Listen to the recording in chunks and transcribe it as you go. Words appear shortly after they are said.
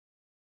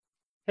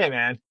Hey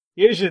man,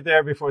 here's your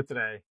therapy for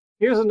today.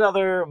 Here's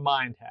another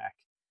mind hack.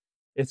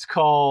 It's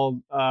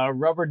called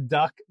rubber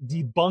duck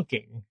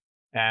debunking,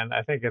 and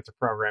I think it's a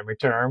programming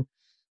term,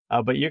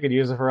 but you could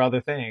use it for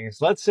other things.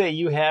 Let's say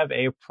you have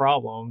a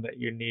problem that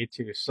you need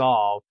to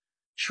solve.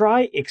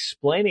 Try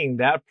explaining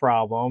that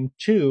problem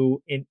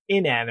to an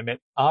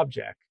inanimate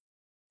object.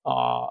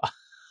 Uh,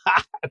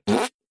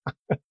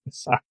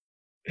 sorry.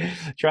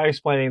 Try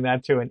explaining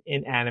that to an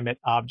inanimate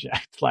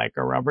object like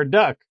a rubber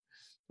duck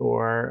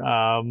or,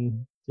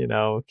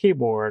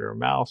 keyboard or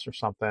mouse or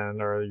something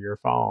or your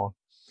phone.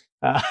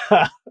 Uh,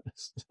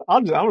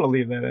 I'm going to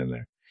leave that in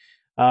there.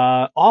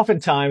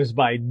 Oftentimes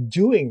by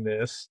doing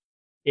this,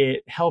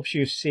 it helps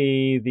you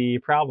see the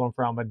problem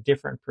from a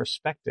different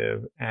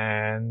perspective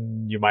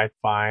and you might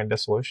find a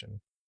solution.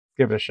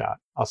 Give it a short.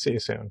 I'll see you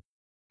soon.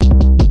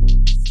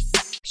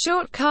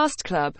 Shortcast Club